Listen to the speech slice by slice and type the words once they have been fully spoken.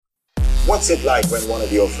What's it like when one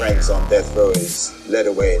of your friends on death row is led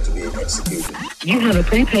away to be executed? You have a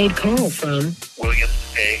prepaid call from William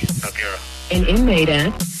A. Noguera, an inmate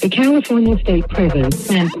at the California State Prison,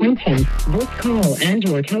 San Quentin. This call and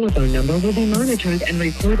your telephone number will be monitored and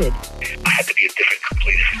recorded. I had to be a different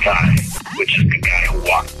completely guy, which is the guy who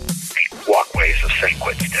walked the walkways of San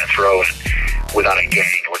Quentin's death row, and without a gang,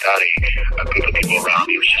 without a group of people around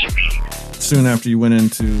me, it was just me. Soon after you went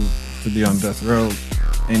into to be on death row,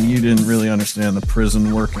 and you didn't really understand the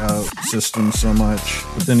prison workout system so much,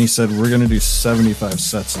 but then he said, we're going to do 75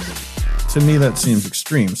 sets of it. To me, that seems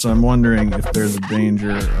extreme. So I'm wondering if there's a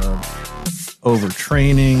danger of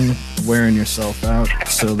overtraining, wearing yourself out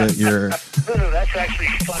so that you're... No, that's actually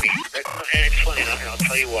funny. And it's funny, and I'll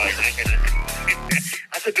tell you why.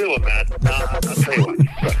 That's a good one, man. I'll tell you why.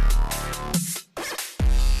 Look.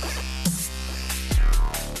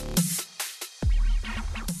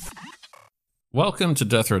 Welcome to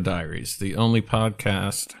Death Row Diaries, the only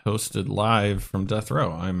podcast hosted live from Death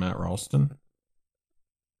Row. I'm Matt Ralston.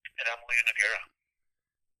 And I'm William Noguera.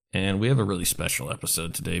 And we have a really special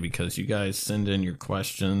episode today because you guys send in your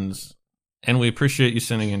questions, and we appreciate you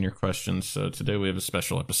sending in your questions. So today we have a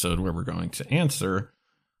special episode where we're going to answer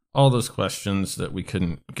all those questions that we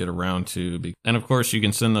couldn't get around to. And of course, you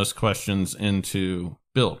can send those questions into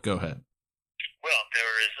Bill. Go ahead. Well,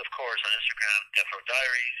 there is, of course, on Instagram, Death Row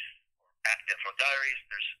Diaries, at Death Row Diaries.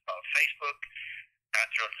 There's Facebook, at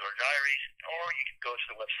Death Row Diaries, or you can go to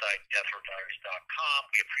the website, deathrowdiaries.com.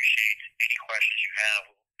 We appreciate any questions you have.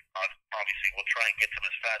 Obviously, we'll try and get them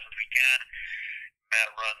as fast as we can.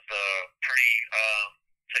 Matt runs a pretty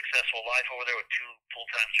successful life over there with 2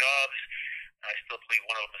 full-time jobs. I still believe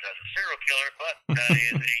one of them is as a serial killer, but that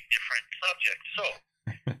is a different subject. So,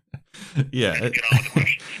 yeah. get on with the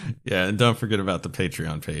questions. Yeah, and don't forget about the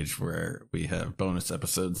Patreon page where we have bonus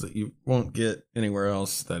episodes that you won't get anywhere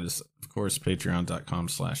else. That is, of course,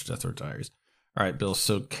 patreon.com/deathrowdiaries. All right, Bill.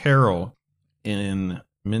 So Carol in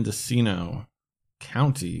Mendocino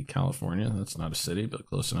County, California, that's not a city, but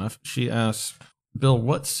close enough. She asks, Bill,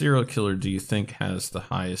 what serial killer do you think has the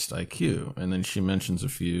highest IQ? And then she mentions a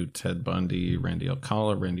few: Ted Bundy, Randy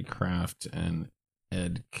Alcala, Randy Kraft, and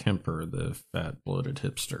Ed Kemper, the fat, bloated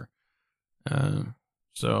hipster.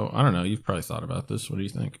 So, I don't know. You've probably thought about this. What do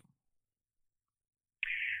you think?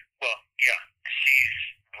 Well, yeah, she's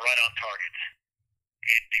right on target.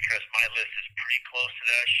 Because my list is pretty close to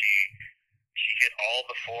that. She hit all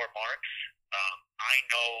the 4 marks. I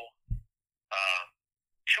know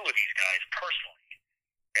 2 of these guys personally,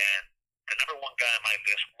 and the number 1 guy on my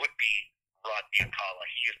list would be Rodney Alcala.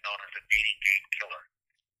 He is known as the dating game killer.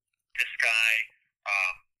 This guy,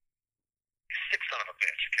 sick son of a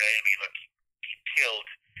bitch. Okay, I mean, look.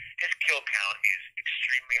 His kill count is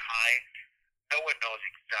extremely high. No one knows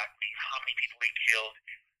exactly how many people he killed,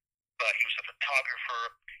 but he was a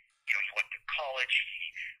photographer. You know, he went to college.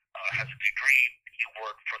 He has a degree. He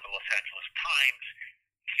worked for the Los Angeles Times.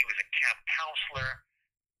 He was a camp counselor.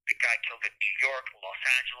 The guy killed in New York, Los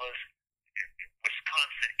Angeles,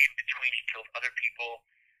 Wisconsin. In between, he killed other people.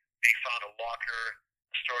 They found a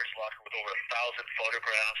storage locker with over 1,000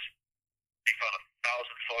 photographs. They found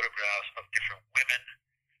 1,000 photographs of different women.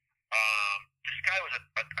 This guy was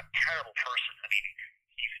a terrible person. I mean,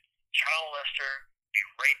 he's a child molester, a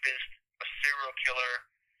rapist, a serial killer.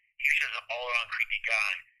 He was just an all-around creepy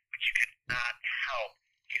guy, but you could not help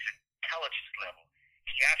his intelligence level.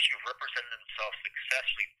 He actually represented himself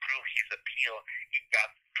successfully through his appeal. He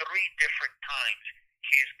got 3 different times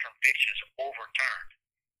his convictions overturned.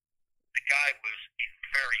 The guy was a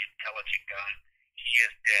very intelligent guy. He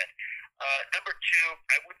is dead. Number 2,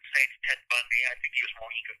 I wouldn't say it's Ted Bundy. I think he was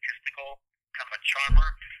more egotistical, kind of a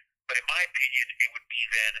charmer. But in my opinion, it would be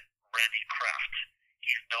then Randy Kraft.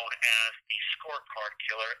 He's known as the scorecard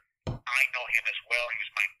killer. I know him as well. He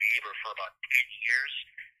was my neighbor for about 10 years.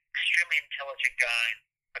 Extremely intelligent guy,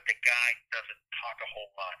 but the guy doesn't talk a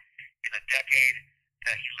whole lot. In the decade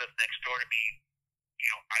that he lived next door to me, you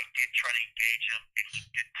know, I did try to engage him, and he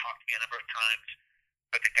did talk to me a number of times.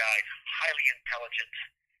 But the guy's highly intelligent.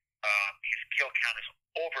 His kill count is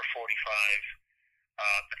over 45.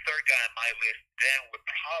 The 3rd guy on my list then would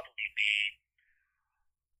probably be,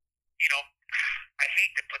 you know, I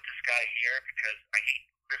hate to put this guy here because I hate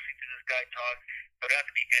listening to this guy talk, but it would have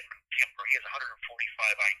to be Edmund Kemper. He has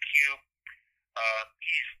 145 IQ.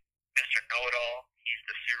 He's Mr. Know-It-All. He's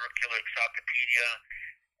the serial killer encyclopedia,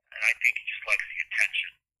 and I think he just likes the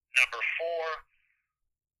attention. Number 4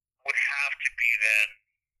 would have to be then,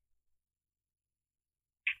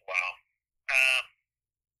 wow.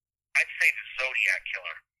 I'd say the Zodiac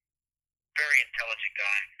killer. Very intelligent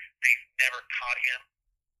guy. They've never caught him.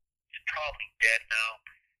 He's probably dead now.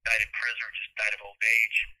 died in prison or just died of old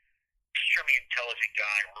age. Extremely intelligent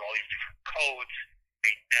guy, wrote all these different codes.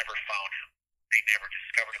 They never found him. They never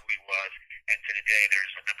discovered who he was. And to today,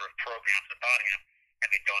 there's a number of programs about him,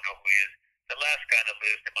 and they don't know who he is. The last guy that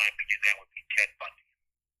lives, in my opinion, that would be Ted Bundy.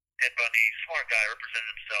 Ted Bundy, smart guy,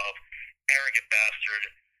 represented himself, arrogant bastard,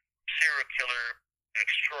 serial killer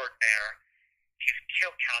extraordinaire. His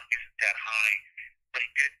kill count isn't that high, but he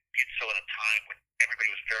did so at a time when everybody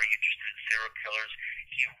was very interested in serial killers.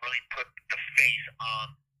 He really put the face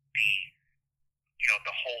on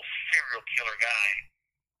the whole serial killer guy.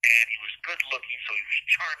 And he was good looking, so he was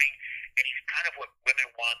charming, and he's kind of what women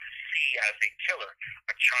want to see as a killer.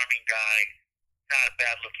 A charming guy, not a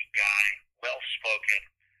bad looking guy, well spoken.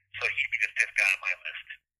 So he'd be the fifth guy on my list.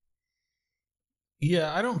 Yeah,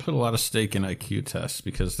 I don't put a lot of stake in IQ tests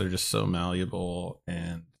because they're just so malleable,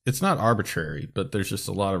 and it's not arbitrary, but there's just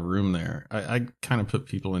a lot of room there. I kind of put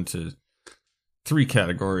people into 3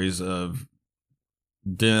 categories of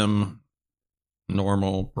dim,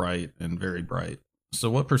 normal, bright, and very bright. So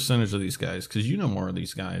what percentage of these guys, because you know more of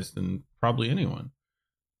these guys than probably anyone,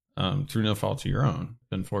 through no fault of your own,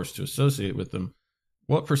 been forced to associate with them,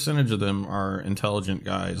 what percentage of them are intelligent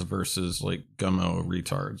guys versus like gummo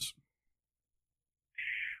retards?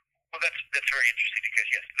 Well, that's very interesting because,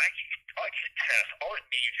 yes, IQ test, all it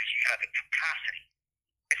means is you have the capacity.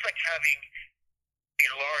 It's like having a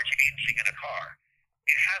large engine in a car.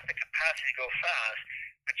 It has the capacity to go fast,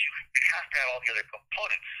 but it has to have all the other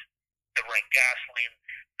components. The right gasoline,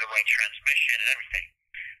 the right transmission, and everything.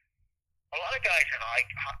 A lot of guys in high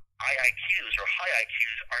IQs or high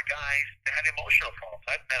IQs are guys that have emotional problems.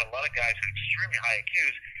 I've met a lot of guys with extremely high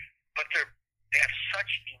IQs, but they have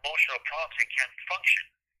such emotional problems they can't function.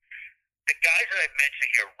 The guys that I've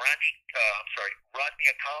mentioned here, Rodney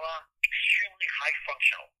Akala, extremely high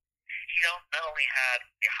functional. He not only had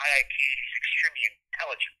a high IQ, he's extremely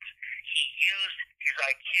intelligent. He used his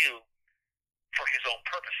IQ for his own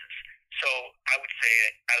purposes. So I would say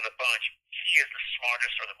that out of the bunch, he is the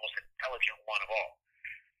smartest or the most intelligent one of all.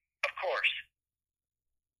 Of course,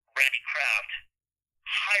 Randy Kraft,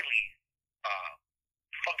 highly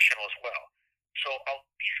functional as well. So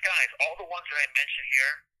these guys, all the ones that I mentioned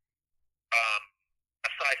here,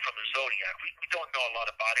 aside from the Zodiac, we don't know a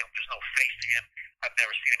lot about him. There's no face to him. I've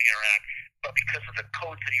never seen him interact. But because of the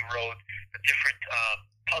codes that he wrote, the different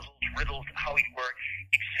puzzles, riddles, how he worked,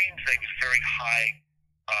 it seems that he was very high.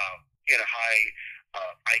 He had a high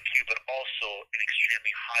IQ, but also an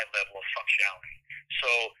extremely high level of functionality. So,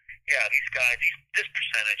 yeah, these guys, this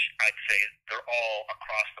percentage, I'd say they're all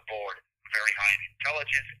across the board very high in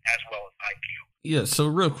intelligence as well as IQ. Yeah, so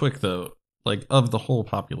real quick, though, like, of the whole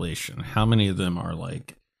population, how many of them are,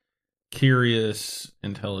 like, curious,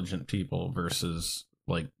 intelligent people versus,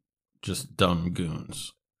 like, just dumb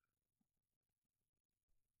goons?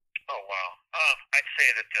 Oh, wow. I'd say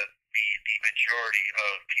that the majority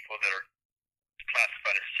of people that are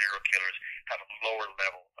classified as serial killers have a lower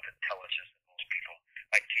level of intelligence than most people.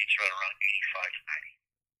 I teach right around 85 to 90,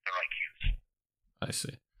 their IQs. I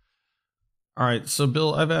see. All right, so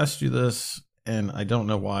Bill, I've asked you this, and I don't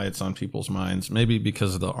know why it's on people's minds. Maybe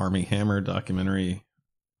because of the Armie Hammer documentary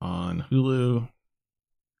on Hulu,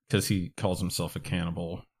 because he calls himself a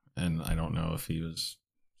cannibal, and I don't know if he was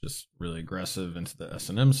just really aggressive into the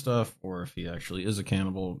S&M stuff, or if he actually is a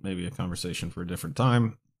cannibal. Maybe a conversation for a different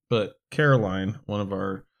time. But Caroline, one of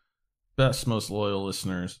our best, most loyal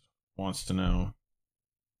listeners, wants to know,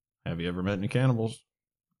 have you ever met any cannibals?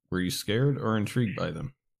 Were you scared or intrigued by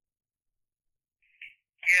them?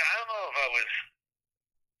 Yeah, I don't know if I was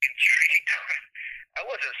intrigued. I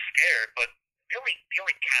wasn't scared, but the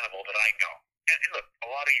only cannibal that I know, and look, a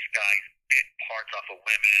lot of these guys bit parts off of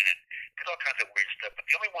women and did all kinds of weird stuff, but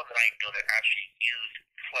the only one that I know that actually used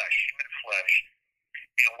flesh, human flesh,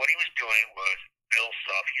 what he was doing was Bill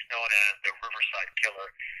Suff. He's known as the Riverside Killer,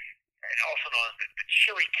 and also known as the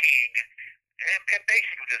Chili King. And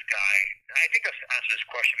basically this guy, I think I've answered this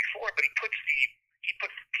question before, but he puts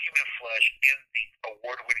human flesh in the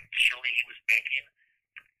award-winning chili he was making.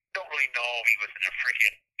 Don't really know if he was in a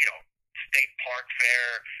freaking, state park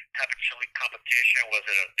fair type of chili competition. Was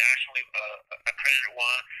it a nationally accredited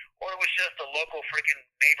one, or it was just a local freaking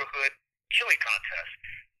neighborhood chili contest?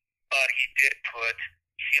 But he did put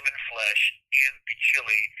human flesh in the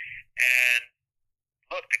chili, and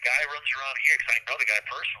look, the guy runs around here, because I know the guy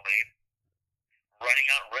personally, running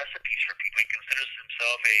out recipes for people. He considers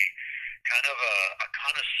himself a kind of a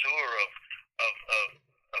connoisseur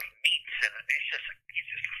of meats, and he's just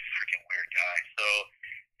a freaking weird guy. So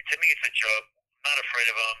to me, it's a joke. I'm not afraid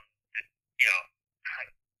of him.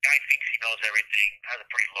 Guy thinks he knows everything, has a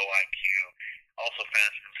pretty low IQ, also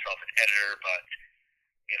fancies himself an editor, but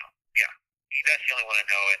the only one I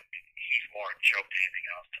know, and he's more a joke than anything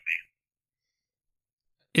else to me.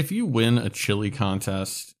 If you win a chili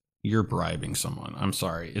contest, you're bribing someone. I'm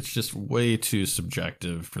sorry. It's just way too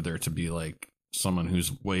subjective for there to be like someone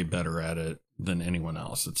who's way better at it than anyone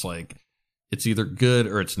else. It's like, it's either good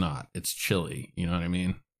or it's not. It's chili. You know what I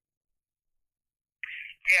mean?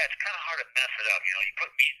 Yeah, it's kind of hard to mess it up. You know, you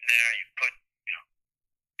put meat in there, you put,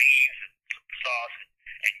 beans and some sauce,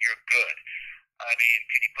 and you're good. I mean,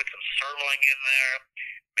 can you put some sirloin in there?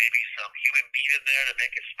 Maybe some human meat in there to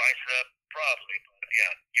make it spice it up? Probably. But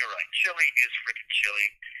yeah, you're right. Chili is freaking chili.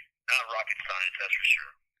 Not rocket science, that's for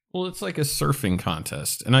sure. Well, it's like a surfing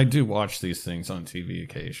contest. And I do watch these things on TV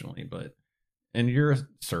occasionally, and you're a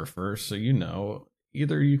surfer, so you know,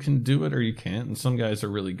 either you can do it or you can't. And some guys are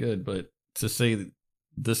really good, but to say that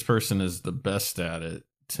this person is the best at it,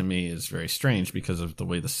 to me, is very strange because of the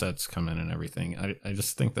way the sets come in and everything. I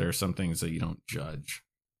just think there are some things that you don't judge.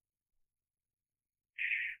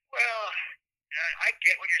 Well, I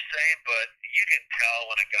get what you're saying, but you can tell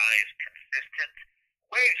when a guy is consistent.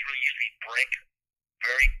 Waves really usually break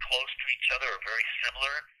very close to each other or very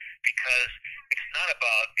similar because it's not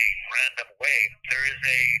about a random wave. There is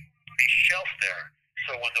a shelf there.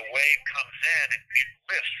 So when the wave comes in, it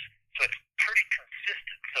lifts. So it's pretty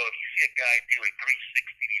consistent. So if you see a guy do a 360,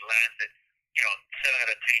 he lands it, 7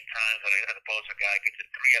 out of 10 times, as opposed to a guy gets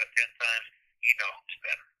it 3 out of 10 times, you know who's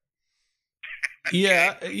better.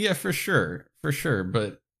 Yeah, for sure.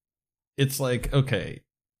 But it's like, okay,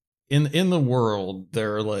 in the world,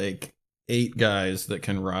 there are like 8 guys that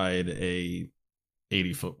can ride a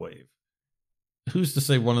 80-foot wave. Who's to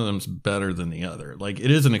say one of them's better than the other? Like, it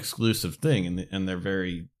is an exclusive thing, and they're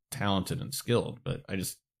very talented and skilled. But I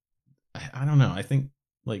don't know. I think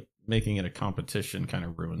like making it a competition kind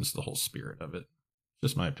of ruins the whole spirit of it.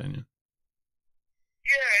 Just my opinion.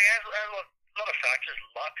 Yeah, it has a lot of factors.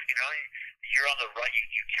 Luck, you're on the right,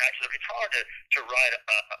 you catch it. It's hard to ride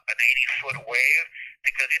an 80-foot wave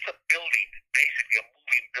because it's a building, basically a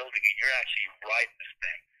moving building, and you're actually riding this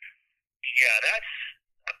thing. Yeah,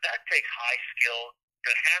 that takes high skill.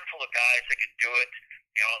 There's a handful of guys that can do it.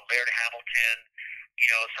 Laird Hamilton.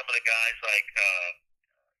 Some of the guys like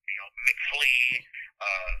Mick Flea,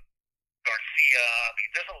 Garcia. I mean,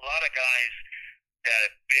 there's a lot of guys that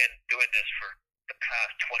have been doing this for the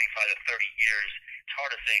past 25 to 30 years. It's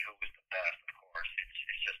hard to say who was the best, of course.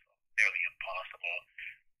 It's just nearly impossible.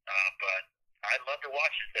 But I love to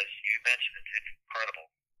watch it, as you mentioned. It's incredible.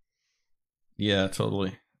 Yeah,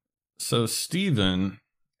 totally. So Steven,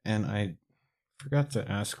 and I forgot to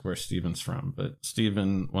ask where Steven's from, but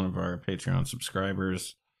Steven, one of our Patreon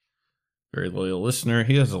subscribers, very loyal listener,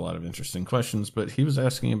 he has a lot of interesting questions, but he was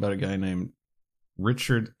asking about a guy named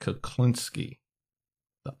Richard Kuklinski,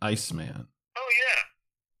 the Iceman. Oh, yeah.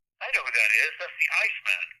 I know who that is. That's the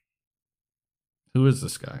Iceman. Who is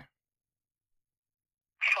this guy?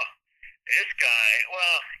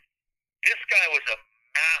 This guy was a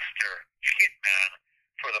master hitman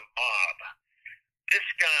for the mob. This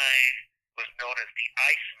guy was known as the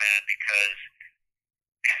Iceman because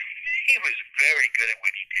he was very good at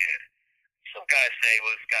what he did. Some guys say,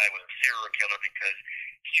 well, this guy was a serial killer because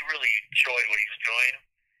he really enjoyed what he was doing,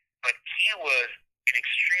 but he was an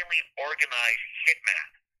extremely organized hitman,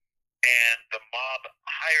 and the mob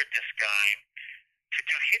hired this guy to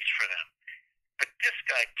do hits for them. But this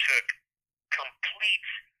guy took complete,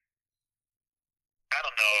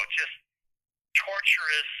 just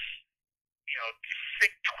torturous,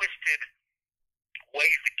 sick, twisted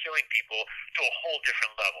ways of killing people to a whole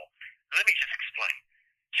different level. Let me just explain.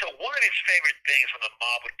 So one of his favorite things when the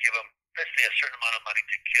mob would give him, let's say, a certain amount of money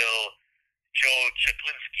to kill Joe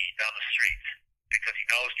Cheklinski down the street because he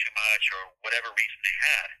knows too much or whatever reason they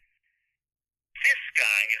had, this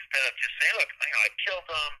guy, instead of just saying, look, I killed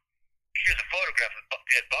him, here's a photograph of a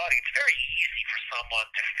dead body, it's very easy for someone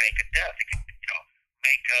to fake a death. They can,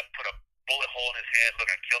 make up, put a bullet hole in his head, look,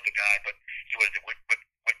 I killed the guy, but he was the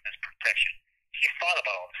witness protection. He thought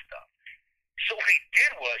about all this stuff. So what he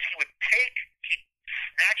did was he'd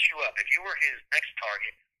snatch you up. If you were his next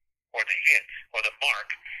target, or the hit, or the mark,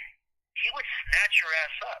 he would snatch your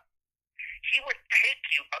ass up. He would take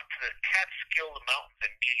you up to the Catskill Mountains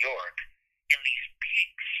in New York in these big,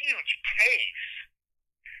 huge caves.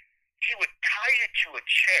 He would tie you to a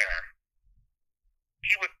chair.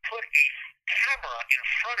 He would put a camera in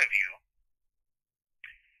front of you,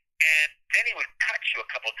 and then he would touch you a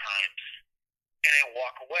couple times and then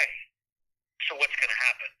walk away. So what's going to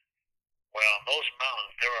happen? Well, in those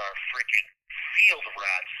mountains, there are freaking field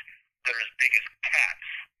rats that are as big as cats.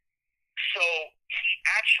 So he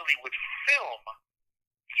actually would film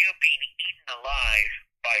you being eaten alive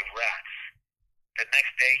by rats. The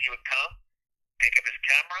next day he would come, pick up his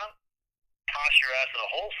camera, toss your ass in a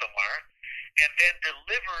hole somewhere, and then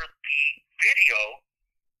deliver the video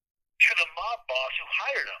to the mob boss who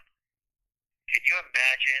hired him. Can you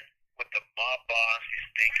imagine what the mob boss is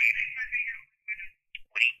thinking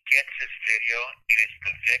when he gets this video and it's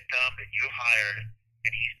the victim that you hired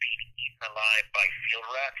and he's being eaten alive by field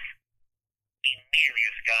rats? Immediately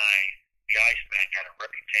this guy, the Iceman, got a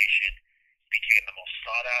reputation, became the most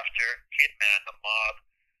sought after hitman the mob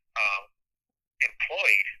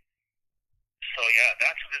employed. So yeah,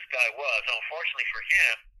 that's who this guy was. Unfortunately for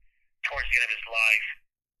him, towards the end of his life,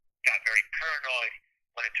 got very paranoid,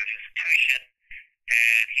 went into an institution,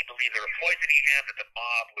 and he believed they were poisoning him, that the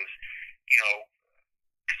mob was,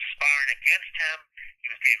 conspiring against him. He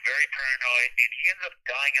was getting very paranoid, and he ended up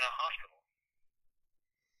dying in a hospital.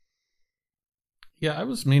 Yeah, I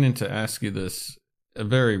was meaning to ask you this, a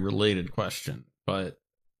very related question, but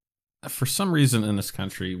for some reason in this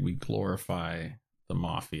country, we glorify the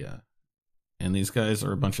mafia. And these guys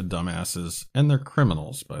are a bunch of dumbasses, and they're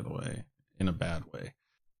criminals, by the way, in a bad way.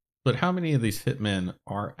 But how many of these hitmen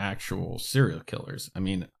are actual serial killers? I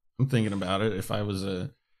mean, I'm thinking about it. If I was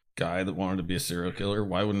a guy that wanted to be a serial killer,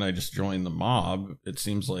 why wouldn't I just join the mob? It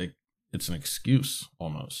seems like it's an excuse,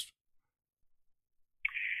 almost.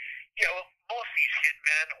 Yeah, well, most of these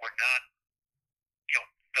hitmen were not,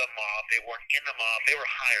 the mob. They weren't in the mob. They were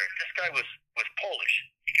hired. This guy was Polish.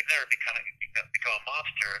 He could never become a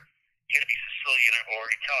mobster. He had to be Sicilian or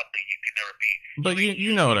Italian. You could never be. But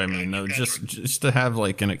you know what I mean, though. Just to have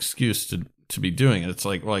like an excuse to be doing it. It's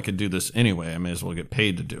like, well, I could do this anyway. I may as well get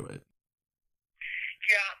paid to do it.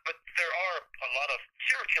 Yeah, but there are a lot of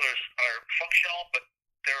serial killers are functional, but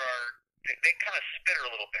they kind of spitter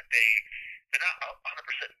a little bit. They're not 100%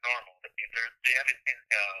 normal.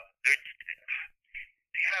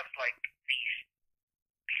 They have like these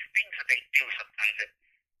things that they do sometimes that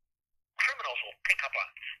criminals will pick up on.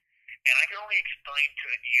 And I can only explain to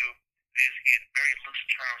you this in very loose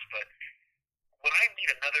terms, but when I meet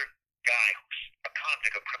another guy who's a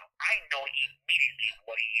convict or criminal, I know immediately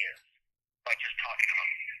what he is by just talking to him.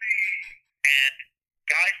 And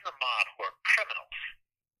guys in the mob who are criminals,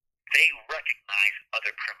 they recognize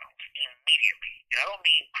other criminals immediately. And I don't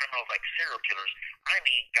mean criminals like serial killers. I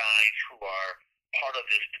mean guys who are part of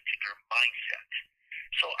this particular mindset.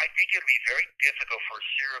 So I think it would be very difficult for a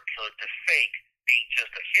serial killer to fake being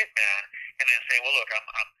just a hitman and then say, well, look,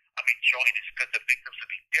 I'm enjoying this, because the victims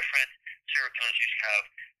would be different. Serial killers usually have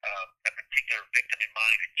a particular victim in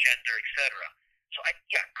mind, a gender, etc. So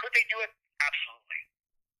could they do it? Absolutely.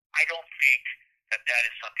 I don't think that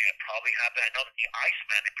is something that probably happened. I know that the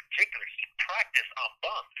Iceman in particular, he practiced on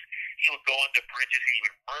bums. He would go into bridges, he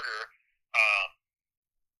would murder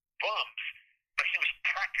bums, but he was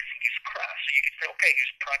practicing his craft. So you could say, okay, he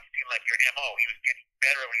was practicing like your MO. He was getting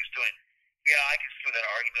better at what he was doing. Yeah, I can see that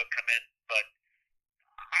argument will come in, but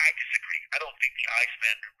I disagree. I don't think the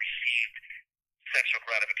Iceman received sexual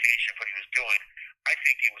gratification for what he was doing. I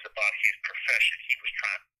think it was about his profession. He was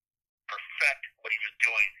trying to perfect what he was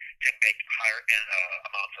doing to make higher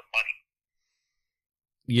amounts of money.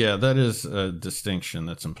 Yeah, that is a distinction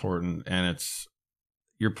that's important, and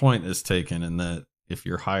your point is taken in that if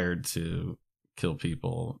you're hired to kill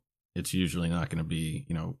people, it's usually not going to be,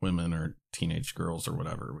 women or teenage girls or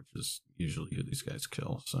whatever, which is usually who these guys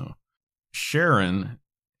kill. So Sharon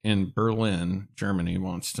in Berlin, Germany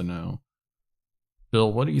wants to know,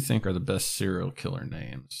 Bill, what do you think are the best serial killer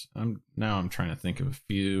names? I'm trying to think of a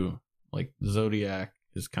few. Like Zodiac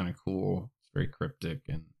is kind of cool. It's very cryptic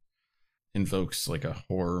and invokes like a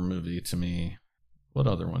horror movie to me. What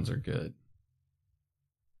other ones are good?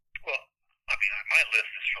 Well, I mean, my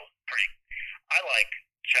list is pretty. I like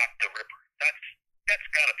Jack the Ripper. That's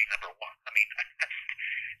got to be number one. I mean,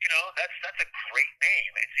 that's a great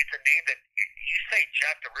name. It's a name that you say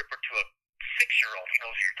Jack the Ripper to a 6-year-old, he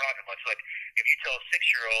knows what you're talking about. It's like if you tell a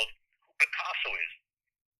 6-year-old who Picasso is,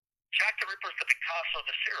 Jack the Ripper is the Picasso of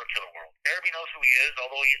the serial killer world. Everybody knows who he is,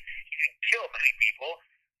 although he can kill many people.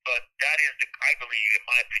 But that is, I believe, in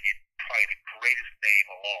my opinion, probably the greatest name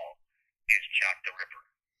of all is Jack the Ripper.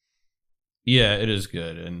 Yeah, it is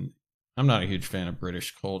good. And I'm not a huge fan of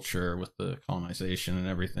British culture with the colonization and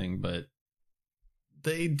everything, but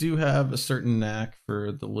they do have a certain knack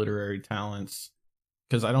for the literary talents.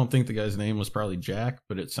 Because I don't think the guy's name was probably Jack,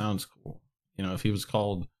 but it sounds cool. If he was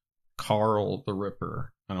called Carl the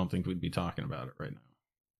Ripper, I don't think we'd be talking about it right now.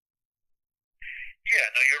 Yeah,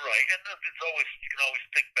 no, you're right. And you can always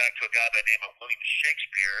think back to a guy by the name of William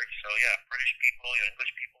Shakespeare. So yeah, British people,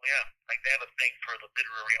 English people, yeah, like they have a thing for the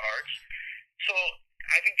literary arts. So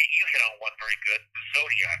I think that you hit on one very good,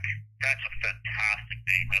 Zodiac. That's a fantastic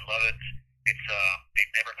name. I love it. It's they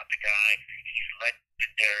never met the guy. He's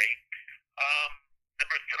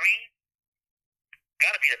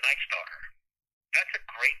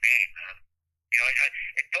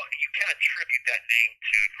that name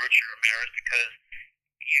to Richard Ramirez because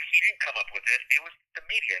he didn't come up with it. It was the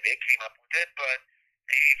media. They came up with it. But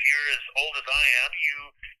if you're as old as I am, you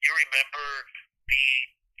remember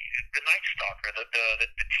the Night Stalker,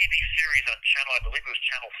 the TV series on channel, I believe it was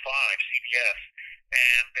Channel 5, CBS,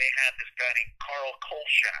 and they had this guy named Carl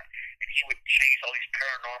Kolchak, and he would chase all these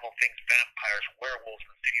paranormal things, vampires, werewolves in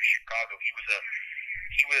the city of Chicago. He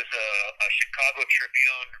was a Chicago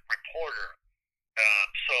Tribune reporter.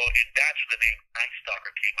 And that's where the name Night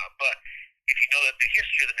Stalker came out. But if you know that the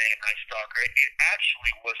history of the name Night Stalker, it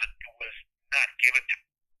actually was not given to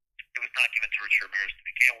Richard Ramirez to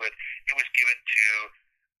begin with. It was given to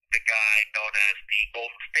the guy known as the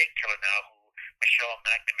Golden State Killer now, who Michelle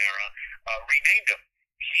McNamara renamed him.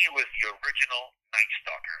 He was the original Night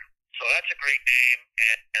Stalker. So that's a great name,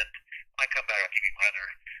 and when I come back, I'll give you my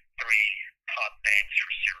other 3 top names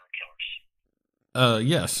for serial killers.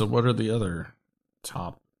 Yeah, so what are the other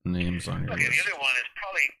top names on your list? The other one is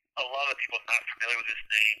probably a lot of people not familiar with his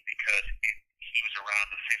name because he was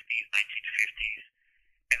around the 1950s,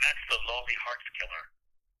 and that's the Lonely Hearts Killer.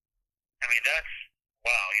 I mean, that's,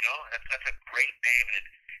 wow, that's a great name, and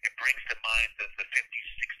it brings to mind the 50s,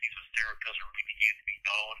 60s when serial killers really began to be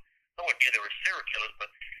known. No one knew there were serial killers, but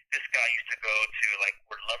this guy used to go to, like,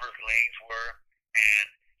 where lovers' lanes were, and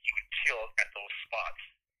he would kill at those spots.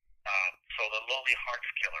 So the Lonely Hearts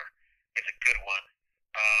Killer is a good one.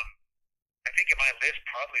 I think in my list,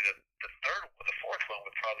 probably the third or the fourth one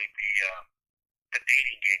would probably be the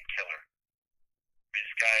Dating Game Killer. This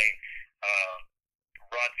guy,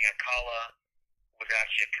 Rodney Alcala, was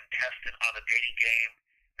actually a contestant on the dating game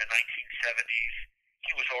in the 1970s.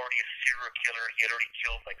 He was already a serial killer. He had already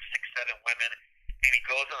killed like 6, 7 women. And he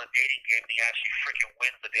goes on a dating game and he actually freaking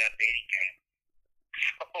wins the damn dating game.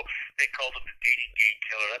 So they called him the Dating Game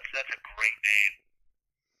Killer. That's a great name.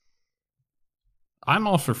 I'm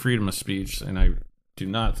all for freedom of speech, and I do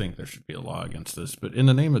not think there should be a law against this. But in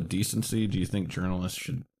the name of decency, do you think journalists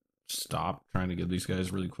should stop trying to give these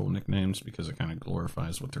guys really cool nicknames because it kind of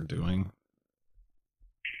glorifies what they're doing?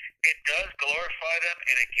 It does glorify them,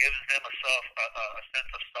 and it gives them a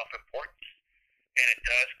sense of self-importance, and it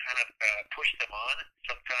does kind of push them on.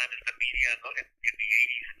 Sometimes the media in the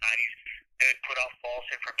 80s and 90s, they would put out false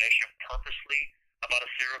information purposely about a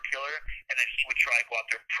serial killer, and then he would try to go out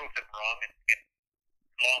there and prove them wrong, and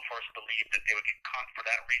law enforcement believed that they would get caught for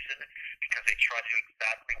that reason because they tried to do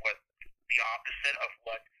exactly what the opposite of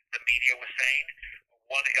what the media was saying.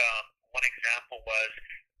 One example was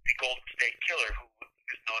the Golden State Killer, who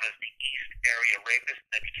is known as the East Area Rapist,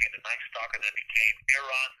 and then became the Night Stalker, then became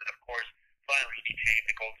Aaron, and of course, finally became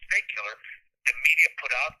the Golden State Killer. The media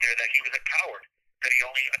put out there that he was a coward, that he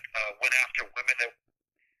only went after women who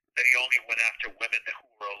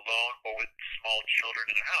were alone or with small children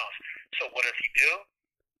in the house. So what does he do?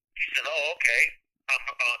 He said, "Oh, okay, I'm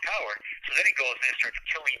a coward." So then he goes and starts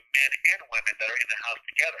killing men and women that are in the house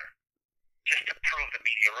together, just to prove the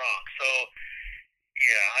media wrong. So,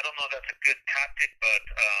 yeah, I don't know if that's a good tactic, but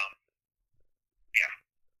yeah.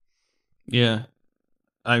 Yeah,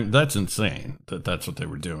 that's insane that that's what they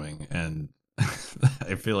were doing, and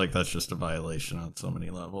I feel like that's just a violation on so many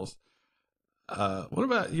levels. What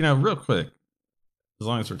about, real quick, as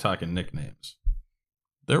long as we're talking nicknames,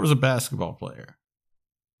 there was a basketball player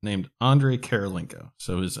named Andrei Karolinko.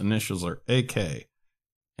 So his initials are AK,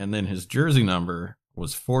 and then his jersey number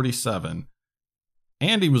was 47,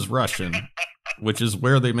 and he was Russian, which is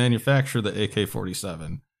where they manufacture the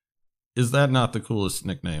AK-47. Is that not the coolest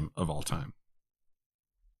nickname of all time?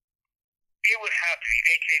 It would have to be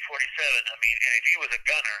AK-47. I mean, and if he was a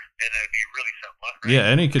gunner, then it would be really something, right? Yeah,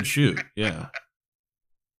 and he could shoot. Yeah.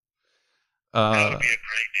 That would be a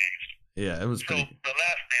great name. Yeah, it was so pretty. The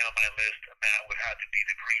last name on my list, Matt, would have to be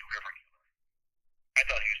the Green River Killer. I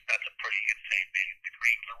thought that's a pretty insane name, the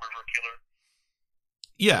Green River Killer.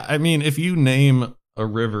 Yeah, I mean, if you name a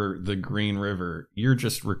river the Green River, you're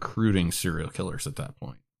just recruiting serial killers at that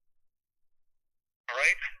point.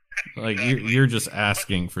 Right? Like, Exactly. you're just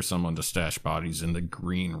asking for someone to stash bodies in the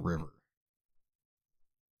Green River.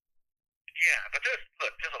 Yeah, but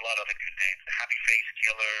there's a lot of other good names. The Happy Face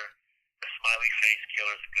Killer, the Smiley Face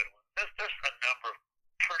Killer is a good one. There's a number of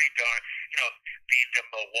pretty darn, the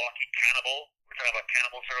Milwaukee Cannibal. We were talking about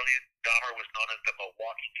cannibals earlier. Dahmer was known as the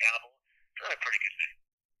Milwaukee Cannibal. That's a pretty good name.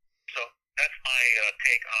 So that's my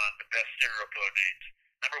take on the best serial killer names.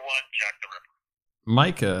 Number 1, Jack the Ripper.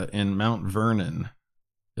 Micah in Mount Vernon,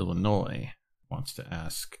 Illinois, wants to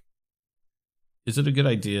ask, is it a good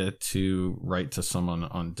idea to write to someone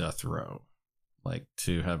on death row? Like,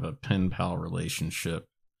 to have a pen pal relationship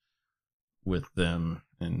with them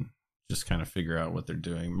and just kind of figure out what they're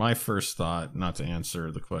doing? My first thought, not to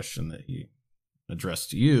answer the question that you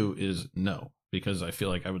addressed to you is no, because I feel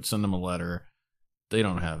like I would send them a letter. They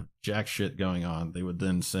don't have jack shit going on. They would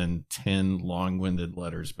then send 10 long-winded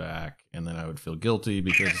letters back, and then I would feel guilty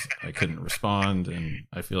because I couldn't respond. And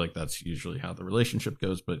I feel like that's usually how the relationship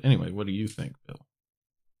goes. But anyway, what do you think, Bill?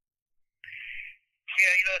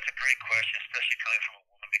 Yeah, that's a great question, especially coming from a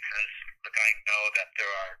woman, because look, I know that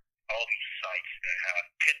there are all these sites that have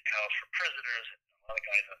pen pals for prisoners, and a lot of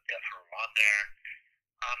guys on death row are on there.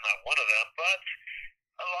 I'm not one of them, but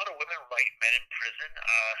a lot of women write men in prison.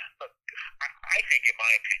 Look, I think, in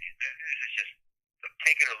my opinion, this is just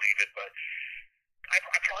take it or leave it, but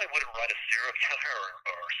I probably wouldn't write a serial killer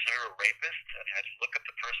or a serial rapist. I'd look at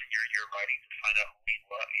the person you're writing to find out who he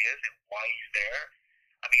is and why he's there.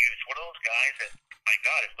 I mean, it's one of those guys that, my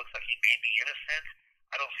God, it looks like he may be innocent.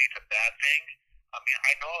 I don't see it's a bad thing. I mean,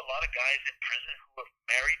 I know a lot of guys in prison who have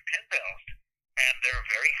married pen pals, and they're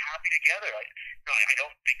very happy together. I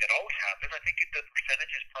don't think that always happens. I think the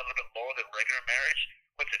percentage is probably a little bit lower than regular marriage.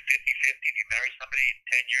 What's it, 50-50? If you marry somebody in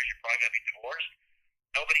 10 years, you're probably going to be divorced.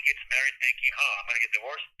 Nobody gets married thinking, I'm going to get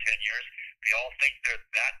divorced in 10 years. They all think they're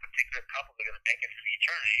that particular couple. They're going to make it through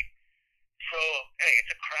eternity. So, hey,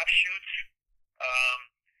 it's a crapshoot.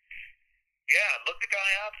 Yeah, look the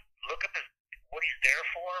guy up. Look up what he's there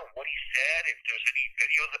for, what he said, if there's any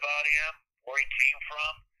videos about him, where he came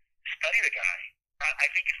from. Study the guy. I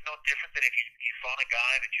think it's no different than if you found a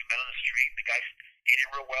guy that you met on the street and the guy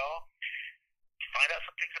skated real well. Find out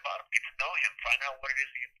some things about him. Get to know him. Find out what it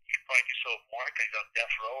is. You can probably do so more because he's on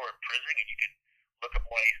death row or in prison, and you can look up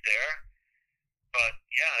why he's there. But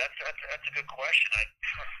yeah, that's a good question.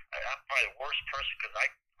 I'm probably the worst person because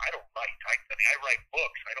I don't write. I mean, I write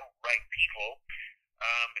books. I don't write people.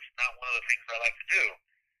 It's not one of the things I like to do.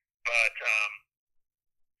 But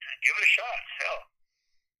give it a shot. Hell,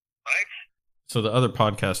 right? So the other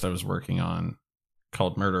podcast I was working on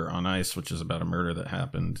called Murder on Ice, which is about a murder that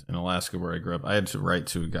happened in Alaska where I grew up. I had to write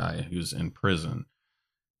to a guy who's in prison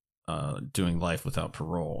doing life without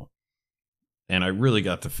parole. And I really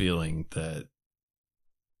got the feeling that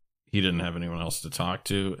he didn't have anyone else to talk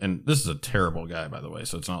to. And this is a terrible guy, by the way,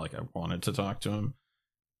 so it's not like I wanted to talk to him.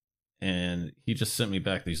 And he just sent me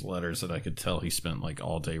back these letters that I could tell he spent like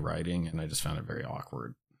all day writing, and I just found it very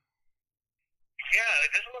awkward. Yeah,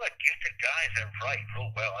 there's a lot of gifted guys that write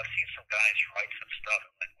real well. I've seen some guys write some stuff.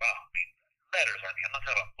 I'm like, wow. I mean, letters. I mean, I'm not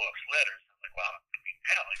talking about books. Letters. I'm like, wow. I mean,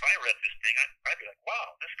 hell, if I read this thing, I'd be like, wow,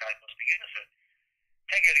 this guy must be innocent.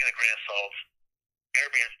 Take it with a grain of salt.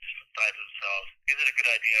 Everybody has to decide for themselves. Is it a good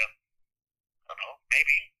idea? I don't know.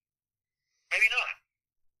 Maybe. Maybe not.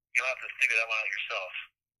 You'll have to figure that one out yourself.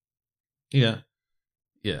 Yeah.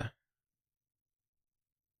 Yeah.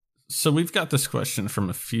 So we've got this question from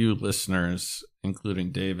a few listeners,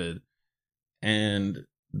 including David, and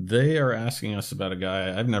they are asking us about a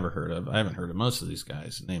guy I've never heard of. I haven't heard of most of these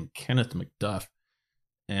guys, named Kenneth McDuff.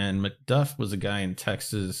 And McDuff was a guy in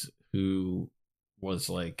Texas who was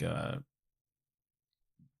like a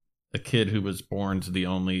kid who was born to the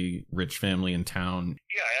only rich family in town.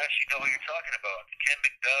 Yeah, I actually know what you're talking about. Ken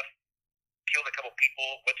McDuff killed a couple people,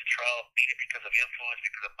 went to trial, beat it because of influence,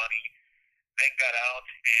 because of money, then got out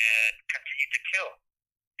and continued to kill.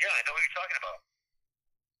 Yeah, I know what you're talking about.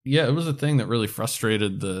 Yeah, it was a thing that really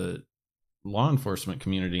frustrated the law enforcement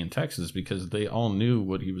community in Texas because they all knew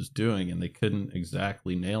what he was doing and they couldn't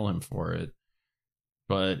exactly nail him for it.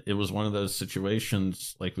 But it was one of those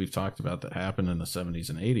situations like we've talked about that happened in the 70s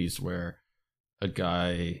and 80s where a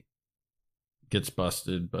guy gets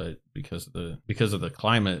busted, but because of the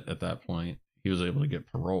climate at that point, he was able to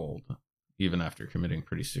get paroled even after committing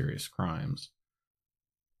pretty serious crimes.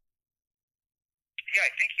 Yeah,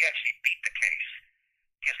 I think he actually beat the case.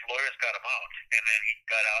 His lawyers got him out, and then he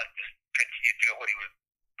got out and just continued to do what he was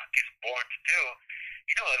born to do.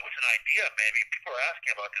 You know, it was an idea, maybe. People are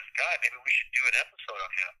asking about this guy. Maybe we should do an episode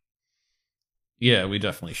on him. Yeah, we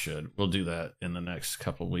definitely should. We'll do that in the next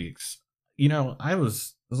couple weeks. You know,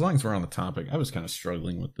 as long as we're on the topic, I was kind of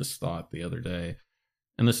struggling with this thought the other day,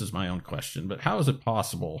 and this is my own question, but how is it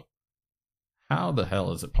possible? How the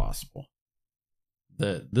hell is it possible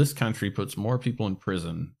that this country puts more people in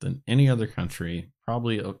prison than any other country,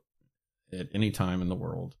 probably at any time in the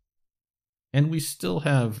world, and we still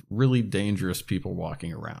have really dangerous people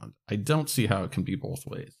walking around? I don't see how it can be both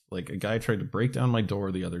ways. Like, a guy tried to break down my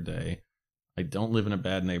door the other day. I don't live in a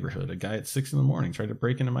bad neighborhood. A guy at 6 a.m. tried to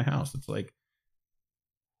break into my house. It's like,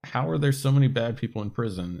 how are there so many bad people in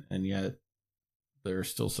prison, and yet there are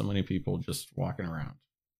still so many people just walking around?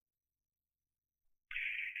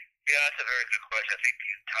 Yeah, that's a very good question. I think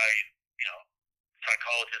the entire,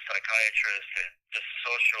 psychologists, psychiatrists, and just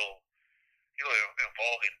social people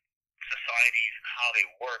involved in societies and how they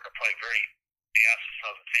work are probably very ask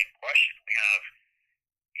ourselves the same question. We have,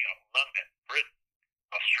 London, Britain,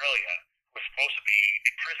 Australia, who are supposed to be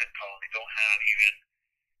a prison colony, don't have even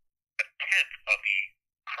a tenth of the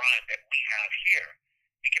crime that we have here.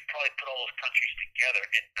 We could probably put all those countries together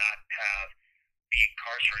and not have the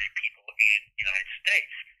incarcerated people in the United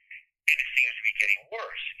States. And it seems to be getting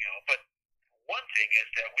worse, But one thing is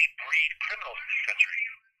that we breed criminals in this country.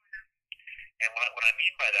 And what I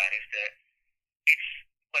mean by that is that it's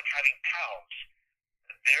like having cows.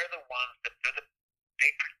 They're the ones that they're the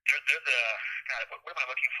God, what am I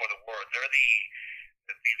looking for the word? They're the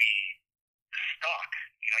stock.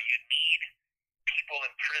 You need people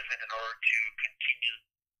in prison in order to continue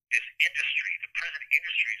this industry. The prison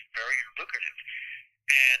industry is very lucrative.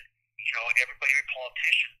 And every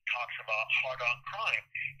politician talks about hard-on crime.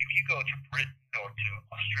 If you go to Britain or to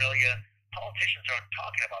Australia, politicians aren't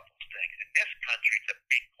talking about those things. In this country, it's a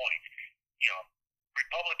big point.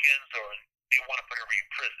 Republicans, or they want to put everybody in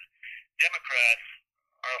prison. Democrats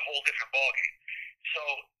are a whole different ballgame. So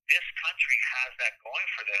this country has that going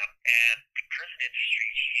for them, and the prison industry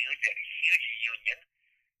is huge. They have a huge union.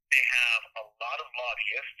 They have a lot of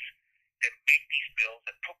lobbyists that make these bills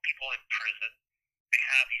that put people in prison. They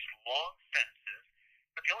have these long sentences,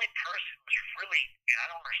 but the only person who's really, and I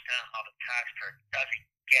don't understand how the taxpayer doesn't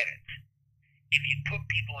get it. If you put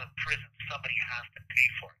people in prison, somebody has to pay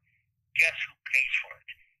for it. Guess who pays for it?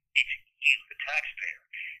 It's you, the taxpayer.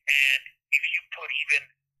 And if you put even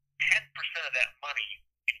 10% of that money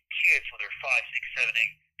in kids when they're 5, 6, 7, 8,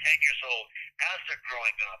 10 years old, as they're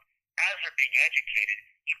growing up, as they're being educated,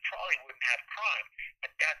 you probably wouldn't have crime.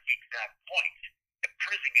 But that's the exact point. The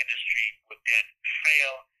prison industry would then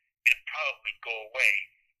fail and probably go away.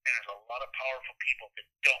 And there's a lot of powerful people that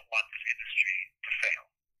don't want this industry to fail.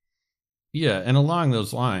 Yeah, and along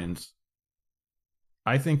those lines,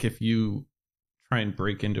 I think if you try and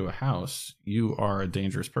break into a house, you are a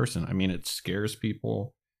dangerous person. I mean, it scares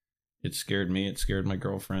people. It scared me. It scared my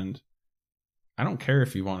girlfriend. I don't care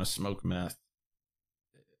if you want to smoke meth.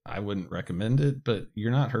 I wouldn't recommend it, but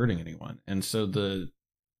you're not hurting anyone. And so the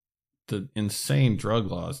insane drug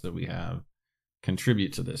laws that we have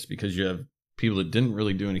contribute to this, because you have people that didn't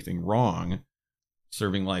really do anything wrong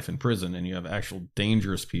serving life in prison, and you have actual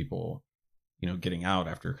dangerous people, getting out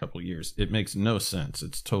after a couple of years. It makes no sense.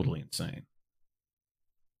 It's totally insane.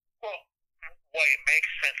 Well, why it makes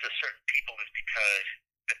sense to certain people is because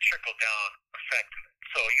the trickle-down effect of it.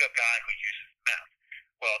 So you have a guy who uses meth.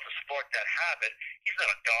 Well, to support that habit, he's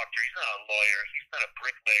not a doctor, he's not a lawyer, he's not a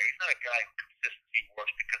bricklayer, he's not a guy who consistently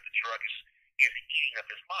works because the drug is eating up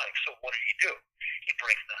his life. So what does he do? He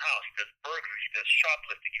breaks in the house, he does burglaries, he does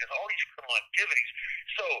shoplifting, he does all these criminal activities.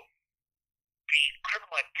 So the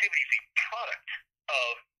criminal activity is a product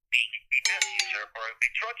of being a meth user or a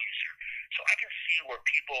drug user. So I can see where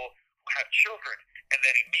people who have children and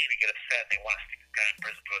then immediately get upset and they want to stick the guy in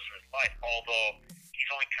prison for the rest of his life, although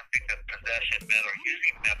he's only convicted of possession, meth, or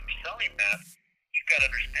using meth, or selling meth. You've got to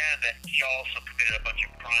understand that he also committed a bunch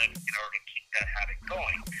of crimes in order to keep that habit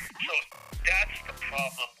going. So that's the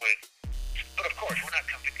problem with, but of course, we're not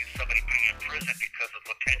convicting somebody being in prison because of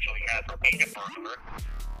the potential he has for being a burglar.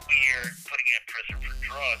 We're putting him in prison for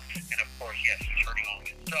drugs, and of course, yes, he's hurting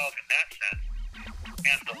only himself in that sense.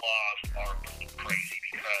 And the laws are crazy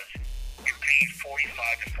because you're paying $45,000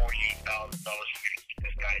 to $48,000 for you to keep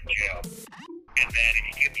this guy in jail. And then if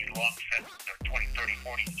you give these long sentences of 20, 30,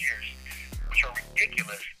 40 years, which are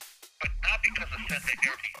ridiculous, but not because of the sense that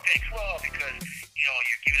everybody thinks, well, because,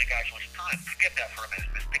 you're giving a guy so much time. Forget that for a minute.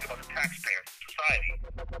 Just think about the taxpayers, society.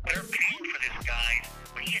 They're paying for this guy.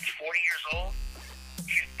 When he hits 40 years old,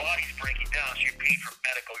 his body's breaking down, so you're paying for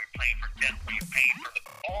medical, you're paying for dental, you're paying for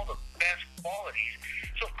all the best qualities.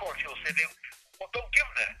 So, of course, he'll say, well, don't give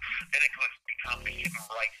him that. And it becomes a human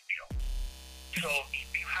rights deal. So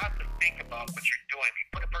you have to think about what you're doing. If you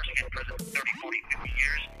put a person in prison for 30, 40, 50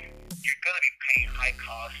 years, you're going to be paying high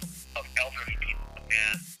costs of elderly people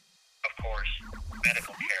and, of course,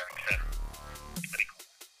 medical care, etc.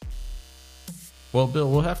 Well, Bill,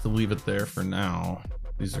 we'll have to leave it there for now.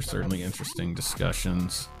 These are certainly interesting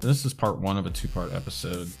discussions. This is part 1 of a 2-part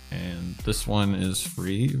episode, and this one is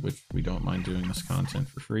free, which we don't mind doing this content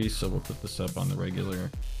for free, so we'll put this up on the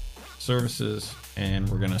regular services, and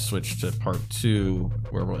we're going to switch to part 2,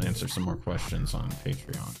 where we'll answer some more questions on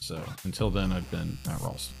Patreon. So until then, I've been Matt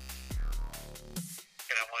Ralston.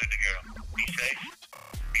 And I wanted to go. Be safe.